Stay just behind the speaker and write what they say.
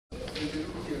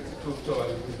tutto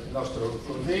il nostro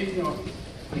convegno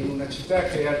in una città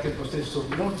che è al tempo stesso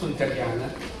molto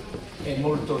italiana e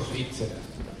molto svizzera.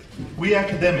 We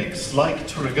academics like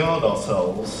to regard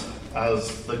ourselves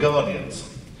as the guardians.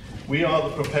 We are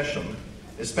the profession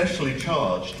especially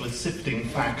charged with sifting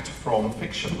fact from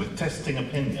fiction, with testing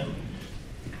opinion.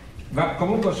 Va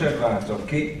comunque osservato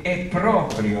che è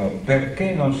proprio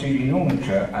perché non si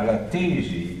rinuncia alla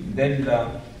tesi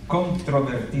della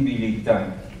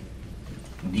controvertibilità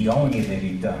di ogni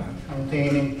verità,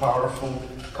 containing powerful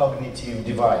cognitive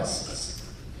devices.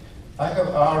 I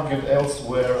have argued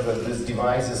elsewhere that these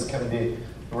devices can be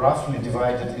roughly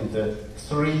divided into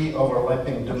 3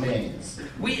 overlapping domains.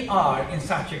 We are, in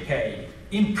such a case,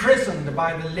 imprisoned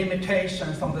by the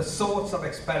limitations on the sorts of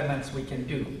experiments we can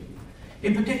do.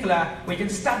 In particular, we can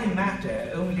study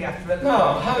matter only after a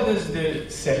Now, how does the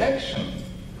selection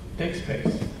take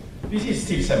place? This is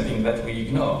still something that we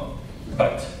ignore,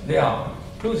 but there are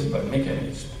plausible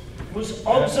mechanisms. Was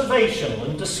observational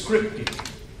and descriptive,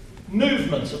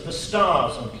 movements of the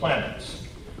stars and planets,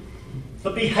 the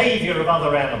behavior of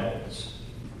other animals.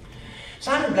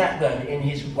 Simon Blackburn, in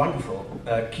his wonderful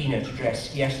keynote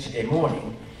address yesterday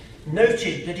morning,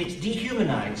 noted that it's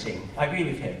dehumanizing, I agree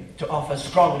with him, to offer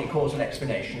strongly causal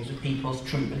explanations of people's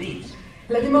true beliefs.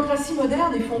 La démocratie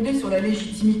moderne est fondée sur la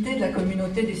légitimité de la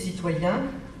communauté des citoyens,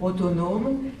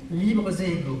 autonomes, libres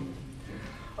et égaux.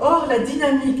 Or, la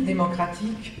dynamique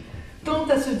démocratique tend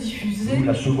à se diffuser... D'où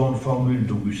la seconde formule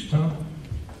d'Augustin,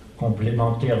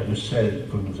 complémentaire de celle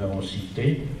que nous avons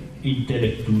citée,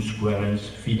 intellectus querens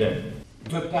fidem.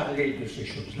 De parler de ces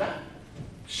choses-là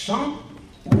sans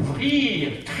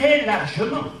ouvrir très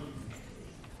largement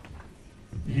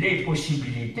les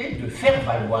possibilités de faire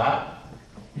valoir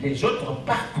les autres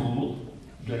parcours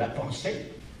de la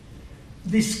pensée.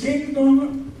 This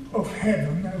kingdom of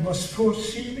heaven was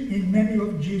foreseen in many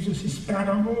of Jesus'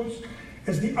 parables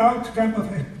as the outcome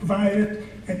of a quiet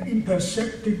and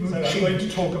imperceptible change. So I'm going to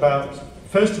talk about,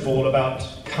 first of all, about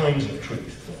kinds of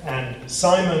truth. And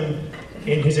Simon,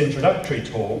 in his introductory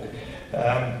talk,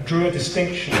 drew a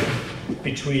distinction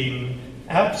between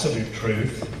absolute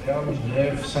truth.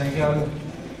 Lev Sangal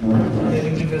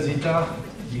dell'Università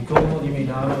di Como, di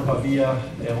Milano, Pavia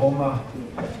e Roma,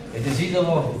 e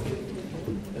desidero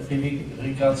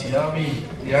ringraziarvi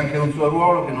e anche un suo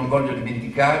ruolo che non voglio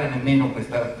dimenticare nemmeno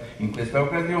in questa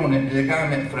occasione, il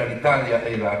legame fra l'Italia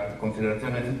e la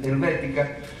Confederazione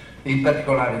Elvetica e in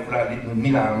particolare fra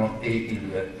Milano e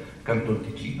il Canton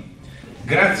Ticino.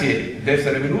 Grazie di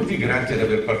essere venuti, grazie di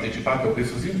aver partecipato a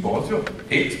questo simposio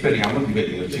e speriamo di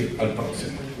vederci al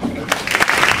prossimo.